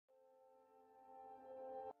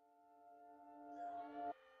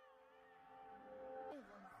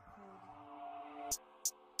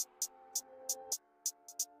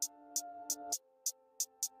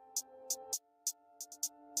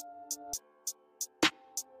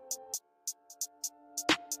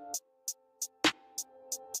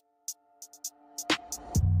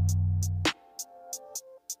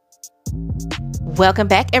Welcome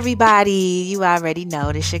back, everybody. You already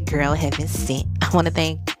know this your girl Heaven Sent. I want to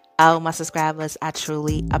thank all my subscribers. I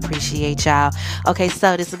truly appreciate y'all. Okay,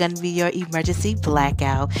 so this is going to be your emergency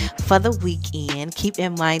blackout for the weekend. Keep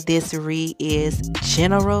in mind this read is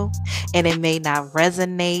general and it may not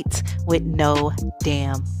resonate with no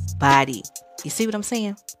damn body. You see what I'm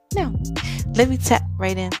saying? Now, let me tap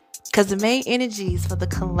right in because the main energies for the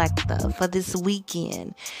collective for this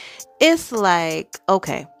weekend, it's like,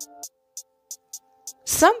 okay,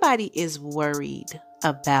 somebody is worried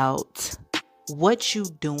about what you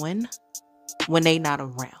doing when they not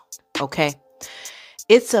around. Okay.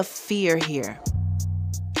 It's a fear here.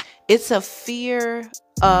 It's a fear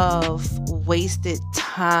of wasted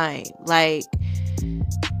time. Like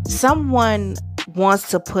someone wants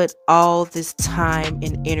to put all this time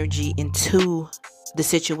and energy into the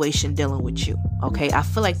situation dealing with you. Okay. I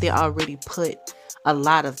feel like they already put a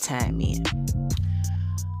lot of time in.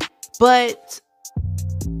 But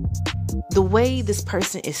the way this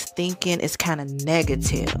person is thinking is kind of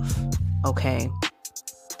negative, okay?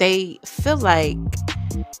 They feel like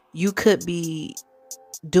you could be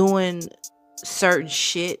doing certain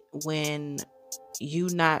shit when you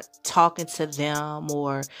not talking to them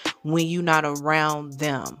or when you not around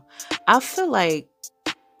them. I feel like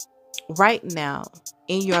right now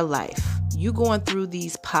in your life, you going through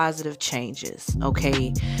these positive changes,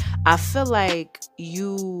 okay? I feel like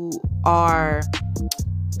you are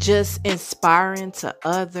just inspiring to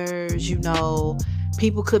others.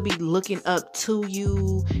 People could be looking up to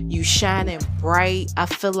you. You shining bright. I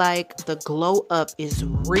feel like the glow up is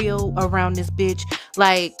real around this bitch.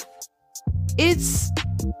 Like it's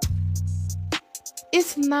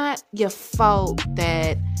not your fault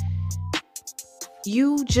that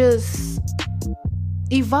you just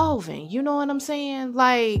evolving. You know what I'm saying?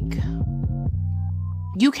 Like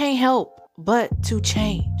you can't help but to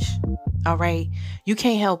change. All right. You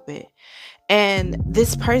can't help it. And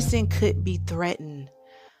this person could be threatened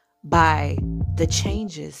by the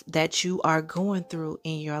changes that you are going through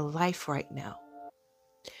in your life right now.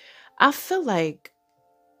 I feel like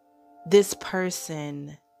this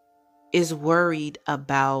person is worried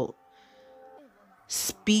about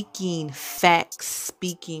speaking facts,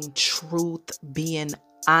 speaking truth, being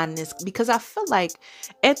honest, because I feel like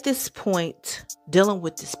at this point, dealing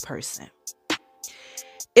with this person,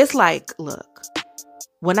 it's like, look,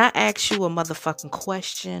 when I ask you a motherfucking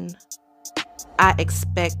question, I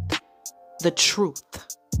expect the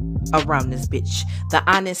truth around this bitch. The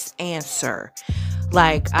honest answer.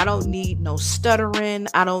 Like, I don't need no stuttering.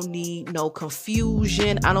 I don't need no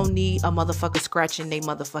confusion. I don't need a motherfucker scratching their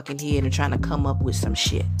motherfucking head and trying to come up with some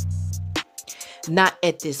shit. Not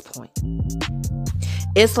at this point.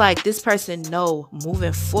 It's like this person know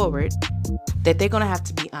moving forward that they're going to have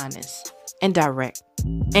to be honest and direct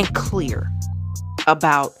and clear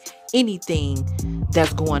about anything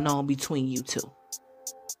that's going on between you two.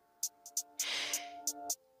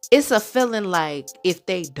 It's a feeling like if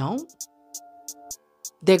they don't,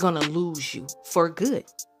 they're going to lose you for good.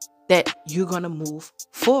 That you're going to move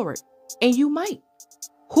forward. And you might.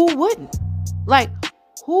 Who wouldn't? Like,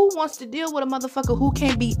 who wants to deal with a motherfucker who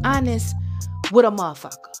can't be honest with a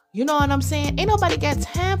motherfucker? You know what I'm saying? Ain't nobody got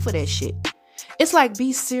time for that shit. It's like,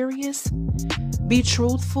 be serious. Be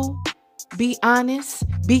truthful. Be honest.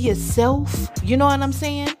 Be yourself. You know what I'm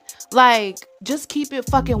saying? Like, just keep it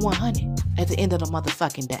fucking 100 at the end of the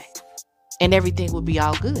motherfucking day. And everything will be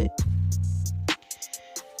all good.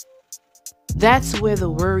 That's where the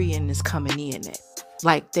worrying is coming in at.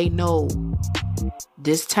 Like, they know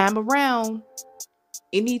this time around,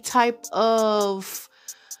 any type of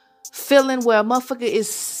feeling where a motherfucker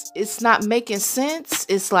it's not making sense,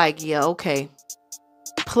 it's like, yeah, okay.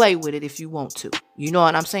 Play with it if you want to. You know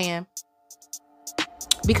what I'm saying?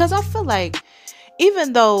 Because I feel like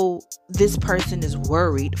even though this person is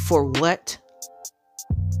worried for what,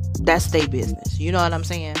 that's their business. You know what I'm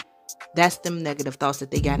saying? That's them negative thoughts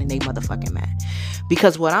that they got in their motherfucking mind.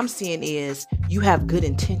 Because what I'm seeing is you have good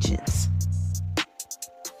intentions.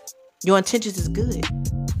 Your intentions is good.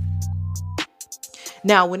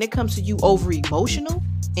 Now, when it comes to you over emotional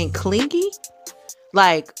and clingy,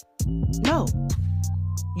 like, no.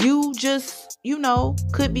 You just,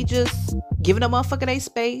 could be just giving a motherfucker their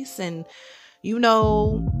space and,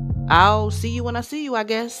 I'll see you when I see you, I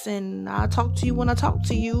guess. And I'll talk to you when I talk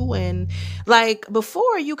to you. And like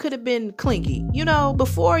before you could have been clingy,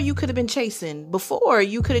 before you could have been chasing, before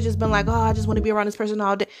you could have just been like, oh, I just want to be around this person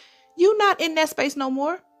all day. You not in that space no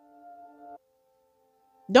more.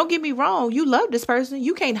 Don't get me wrong. You love this person.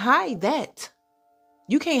 You can't hide that.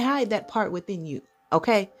 You can't hide that part within you.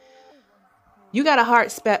 Okay. You got a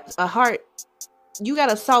heart you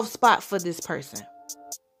got a soft spot for this person.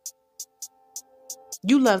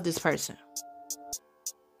 You love this person.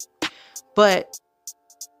 But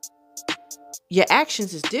your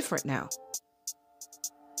actions is different now.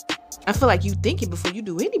 I feel like you thinking before you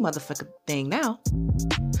do any motherfucking thing now.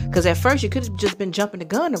 Because at first you could have just been jumping the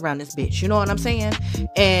gun around this bitch. You know what I'm saying?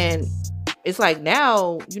 And it's like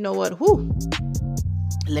now, you know what? Whew.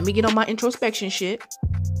 Let me get on my introspection shit.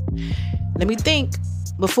 Let me think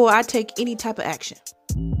before I take any type of action.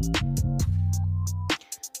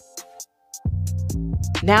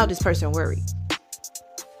 Now this person worried.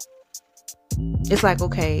 It's like,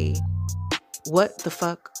 okay, what the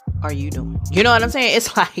fuck are you doing? You know what I'm saying?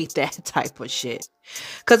 It's like that type of shit.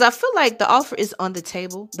 Because I feel like the offer is on the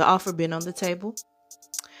table. The offer been on the table.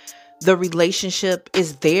 The relationship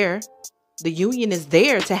is there. The union is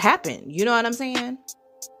there to happen. You know what I'm saying?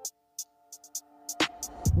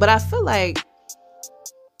 But I feel like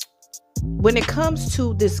when it comes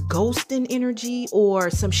to this ghosting energy or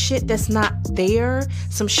some shit that's not there,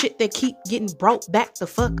 some shit that keep getting brought back the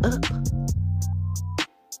fuck up,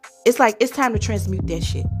 it's like it's time to transmute that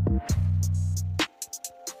shit.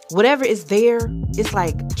 Whatever is there, it's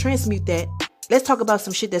like transmute that. Let's talk about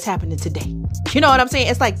some shit that's happening today. You know what I'm saying?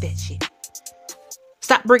 It's like that shit.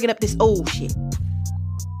 Stop bringing up this old shit.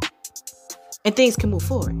 And things can move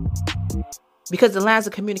forward. Because the lines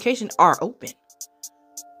of communication are open.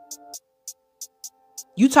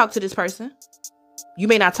 You talk to this person. You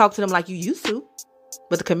may not talk to them like you used to.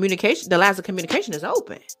 But the lines of communication is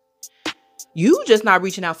open. You just not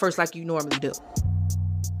reaching out first like you normally do.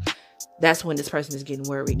 That's when this person is getting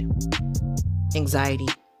worried. Anxiety.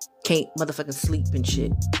 Can't motherfucking sleep and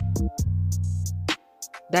shit.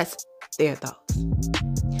 That's their thoughts.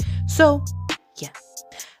 So, yeah.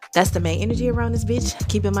 That's the main energy around this bitch.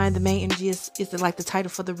 Keep in mind the main energy is like the title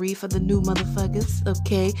for the read for the new motherfuckers.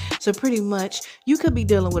 Okay. So pretty much you could be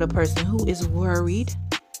dealing with a person who is worried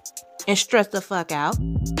and stressed the fuck out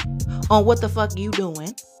on what the fuck you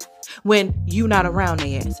doing when you not around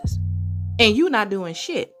their asses. And you not doing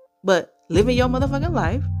shit. But living your motherfucking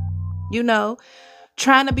life, you know,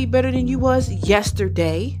 trying to be better than you was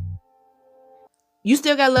yesterday. You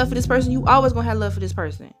still got love for this person. You always gonna have love for this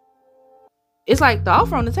person. It's like the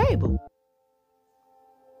offer on the table.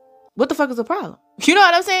 What the fuck is the problem? You know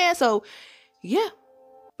what I'm saying? So, yeah,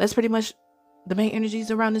 that's pretty much the main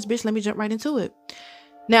energies around this bitch. Let me jump right into it.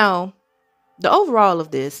 Now, the overall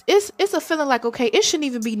of this, it's a feeling like, okay, it shouldn't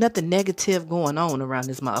even be nothing negative going on around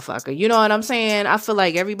this motherfucker. You know what I'm saying? I feel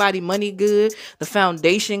like everybody money good, the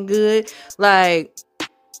foundation good. Like,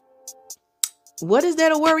 what is there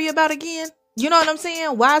to worry about again? You know what I'm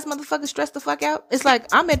saying? Why is motherfucker stressed the fuck out? It's like,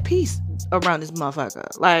 I'm at peace around this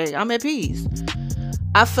motherfucker. Like, I'm at peace.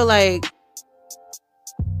 I feel like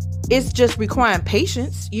it's just requiring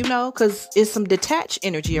patience, you know, because it's some detached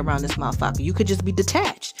energy around this motherfucker. You could just be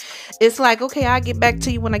detached. It's like, okay, I'll get back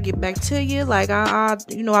to you when I get back to you. Like, I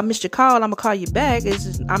missed your call. I'm going to call you back.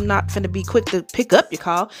 I'm not finna be quick to pick up your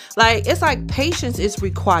call. Like, it's like patience is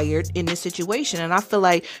required in this situation. And I feel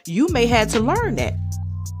like you may have to learn that.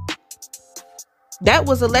 That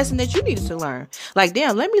was a lesson that you needed to learn. Like,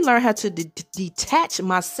 damn, let me learn how to detach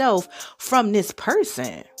myself from this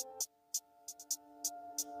person.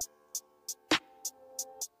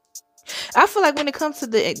 I feel like when it comes to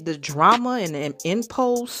the drama and the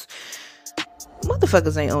impulse,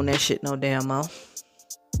 motherfuckers ain't on that shit no damn more.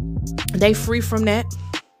 They free from that.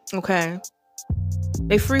 Okay.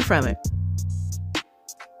 They free from it.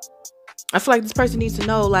 I feel like this person needs to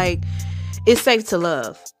know, like, it's safe to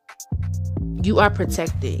love. You are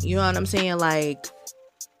protected. You know what I'm saying? Like,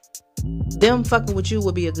 them fucking with you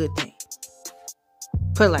would be a good thing.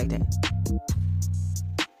 Put it like that.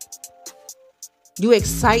 You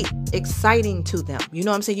exciting to them. You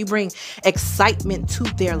know what I'm saying? You bring excitement to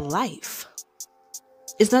their life.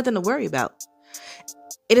 It's nothing to worry about.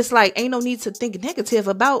 It is like, ain't no need to think negative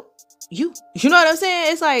about you. You know what I'm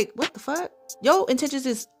saying? It's like, what the fuck? Your intentions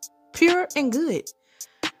is pure and good.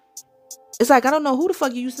 It's like, I don't know who the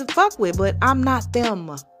fuck you used to fuck with, but I'm not them.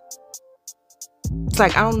 It's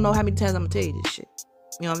like, I don't know how many times I'm gonna tell you this shit.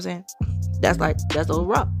 You know what I'm saying? That's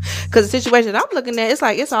overall. Because the situation I'm looking at, it's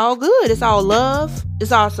like, it's all good. It's all love.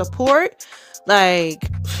 It's all support. Like,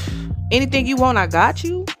 anything you want, I got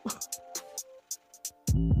you.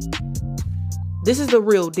 This is the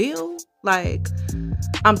real deal. Like,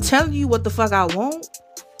 I'm telling you what the fuck I want.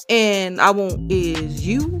 And I want is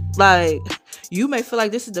you. Like, you may feel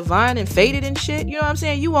like this is divine and fated and shit. You know what I'm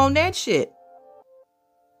saying? You own that shit.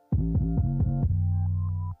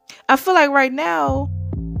 I feel like right now,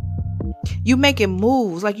 you making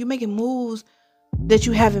moves. Like, you making moves that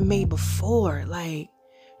you haven't made before. Like,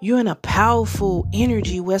 You're in a powerful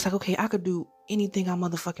energy where it's like, okay, I could do anything I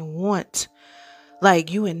motherfucking want.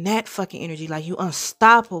 Like, you in that fucking energy. Like, you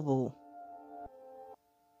unstoppable.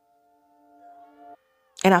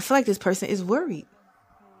 And I feel like this person is worried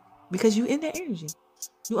because you in that energy.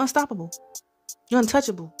 You unstoppable. You're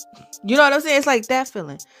untouchable. You know what I'm saying? It's like that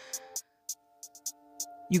feeling.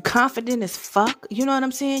 You confident as fuck. You know what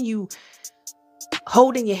I'm saying? You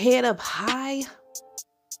holding your head up high.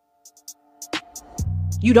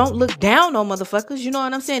 You don't look down on motherfuckers. You know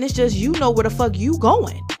what I'm saying? It's just you know where the fuck you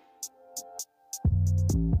going.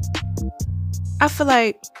 I feel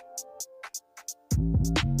like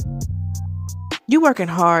you working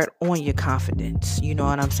hard on your confidence. You know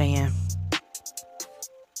what I'm saying?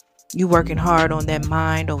 You working hard on that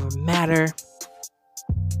mind over matter.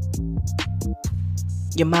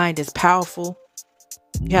 Your mind is powerful.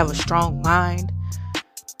 You have a strong mind.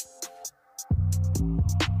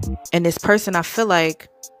 And this person, I feel like,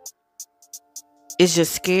 is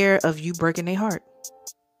just scared of you breaking their heart.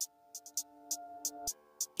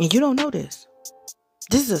 And you don't know this.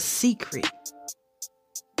 This is a secret.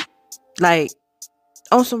 Like,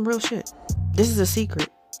 on some real shit. This is a secret.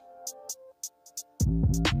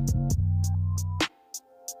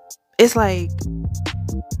 It's like,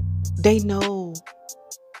 they know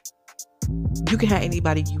you can have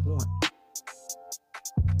anybody you want.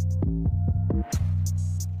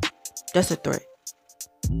 That's a threat.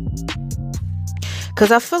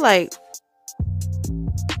 Because I feel like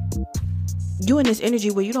you in this energy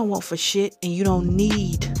where you don't want for shit and you don't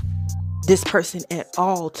need this person at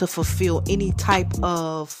all to fulfill any type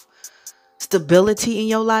of stability in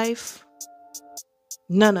your life.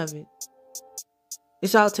 None of it.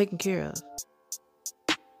 It's all taken care of.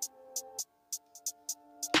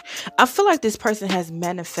 I feel like this person has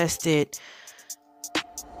manifested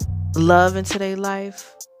love into their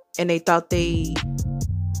life, and they thought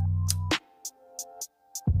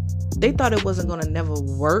it wasn't gonna never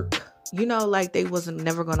work. You know, like they wasn't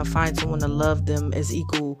never gonna find someone to love them as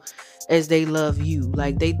equal as they love you.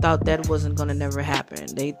 Like they thought that wasn't gonna never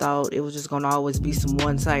happen. They thought it was just gonna always be some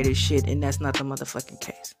one-sided shit, and that's not the motherfucking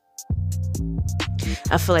case.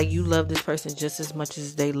 I feel like you love this person just as much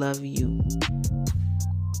as they love you.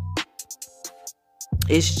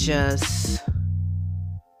 It's just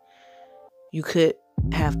you could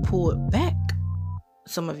have pulled back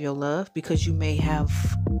some of your love because you may have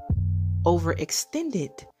overextended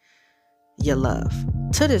your love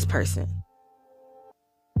to this person.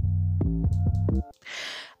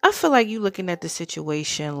 I feel like you looking at the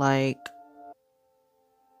situation like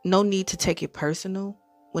no need to take it personal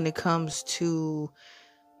when it comes to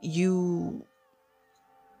you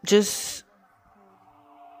just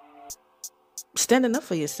standing up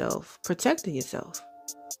for yourself, protecting yourself.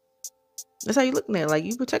 That's how you looking at it. Like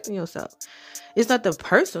you protecting yourself. It's not the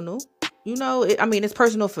personal, you know. It's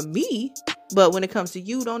personal for me, but when it comes to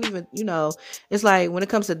you, don't even, you know. It's like when it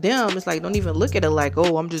comes to them, it's like don't even look at it like,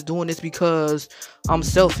 oh, I'm just doing this because I'm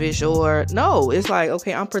selfish, or no. It's like,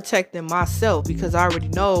 okay, I'm protecting myself because I already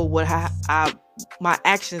know what my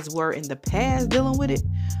actions were in the past dealing with it.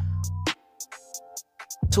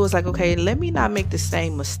 So it's like, okay, let me not make the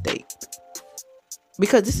same mistake.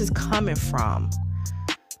 Because this is coming from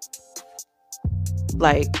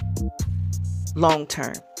like long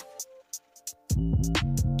term,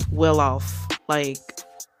 well off, like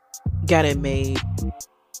got it made,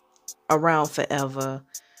 around forever,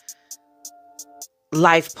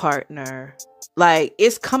 life partner. Like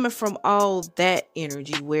it's coming from all that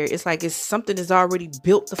energy where it's like it's something that's already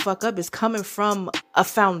built the fuck up. It's coming from a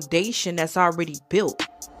foundation that's already built,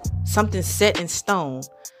 something set in stone.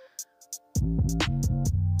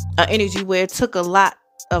 An energy where it took a lot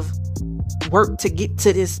of work to get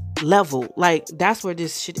to this level. Like that's where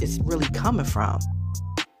this shit is really coming from.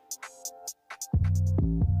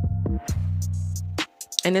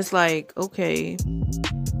 And it's like, okay,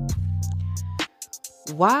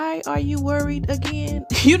 why are you worried again?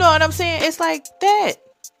 You know what I'm saying? It's like that.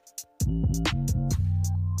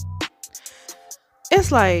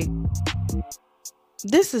 It's like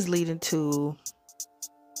this is leading to,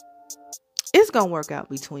 it's gonna work out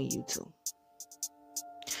between you two.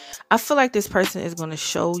 I feel like this person is gonna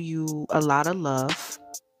show you a lot of love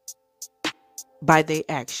by their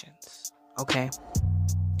actions. Okay,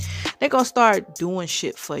 they're gonna start doing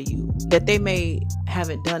shit for you that they may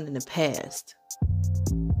haven't done in the past,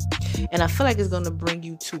 and I feel like it's gonna bring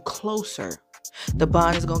you two closer. The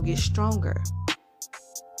bond is gonna get stronger.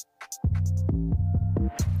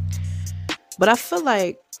 But I feel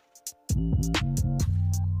like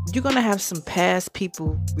you're going to have some past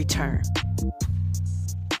people return.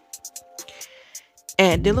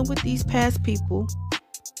 And dealing with these past people,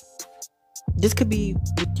 This could be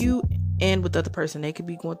with you and with the other person. They could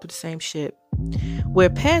be going through the same shit. Where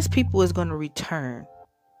past people is going to return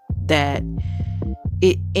that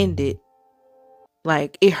it ended,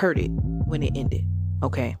 like it hurted when it ended.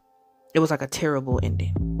 Okay. It was like a terrible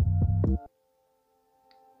ending.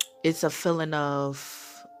 It's a feeling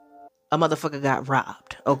of a motherfucker got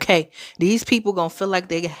robbed. Okay. These people gonna feel like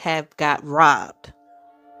they have got robbed.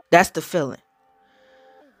 That's the feeling.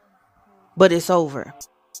 But it's over.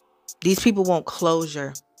 These people want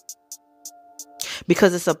closure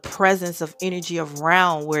because it's a presence of energy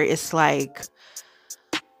around where it's like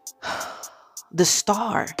the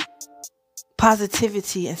star,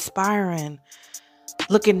 positivity, inspiring,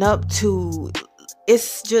 looking up to.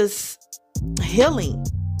 It's just healing.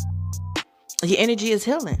 Your energy is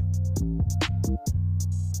healing.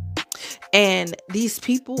 And these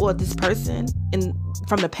people or this person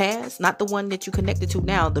from the past, not the one that you connected to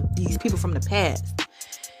now, these people from the past,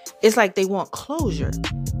 it's like they want closure.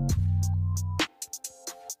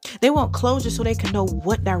 They want closure so they can know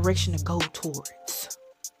what direction to go towards.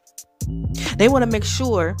 They want to make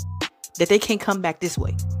sure that they can't come back this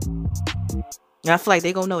way. And I feel like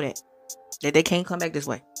they're going to know that they can't come back this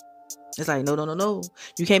way. It's like, no.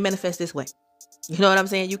 You can't manifest this way. You know what I'm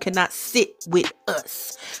saying? You cannot sit with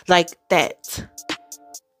us like that.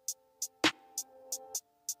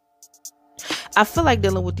 I feel like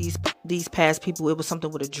dealing with these past people, it was something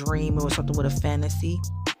with a dream, it was something with a fantasy.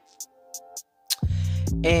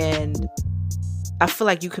 And I feel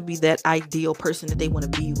like you could be that ideal person that they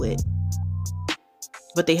want to be with.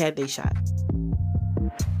 But they had their shot.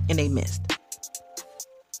 And they missed.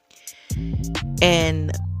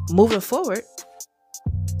 And moving forward,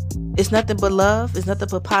 it's nothing but love. It's nothing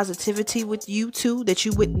but positivity with you two that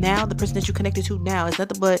you with now, the person that you connected to now. It's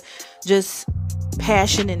nothing but just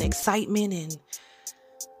passion and excitement and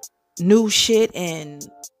new shit and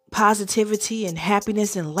positivity and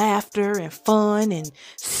happiness and laughter and fun and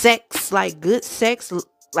sex, like good sex,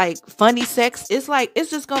 like funny sex. It's like, it's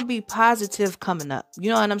just gonna be positive coming up. You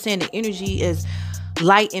know what I'm saying? The energy is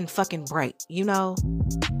light and fucking bright, you know?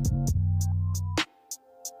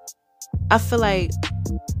 I feel like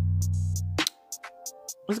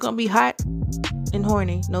it's gonna be hot and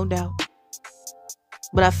horny, no doubt.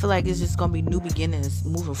 But I feel like it's just gonna be new beginnings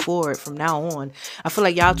moving forward from now on. I feel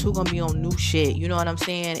like y'all two gonna be on new shit, you know what I'm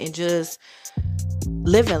saying? And just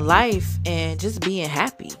living life and just being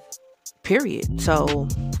happy. Period. So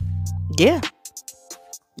yeah.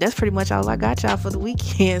 That's pretty much all I got y'all for the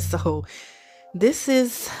weekend. So this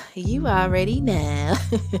is, you already know.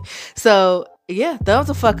 So yeah, thumbs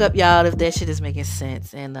the fuck up, y'all, if that shit is making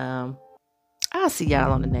sense. And I'll see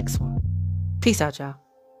y'all on the next one. Peace out, y'all.